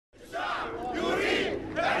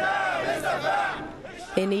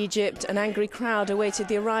In Egypt, an angry crowd awaited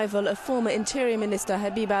the arrival of former Interior Minister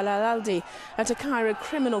Habib al-Aldi at a Cairo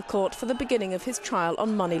criminal court for the beginning of his trial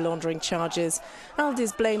on money laundering charges. Aldi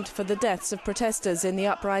is blamed for the deaths of protesters in the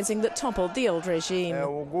uprising that toppled the old regime. No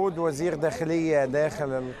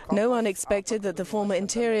one expected that the former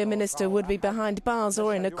Interior Minister would be behind bars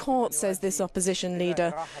or in a court, says this opposition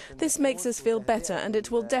leader. This makes us feel better, and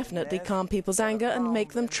it will definitely calm people's anger and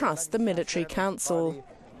make them trust the military council.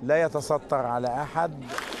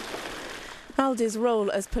 Aldi's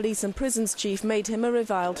role as police and prisons chief made him a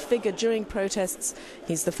reviled figure during protests.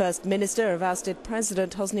 He's the first minister of ousted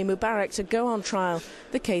President Hosni Mubarak to go on trial.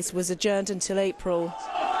 The case was adjourned until April.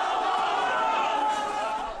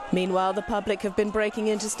 Meanwhile, the public have been breaking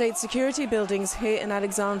into state security buildings here in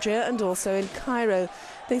Alexandria and also in Cairo.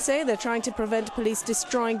 They say they're trying to prevent police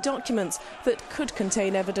destroying documents that could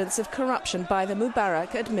contain evidence of corruption by the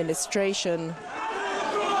Mubarak administration.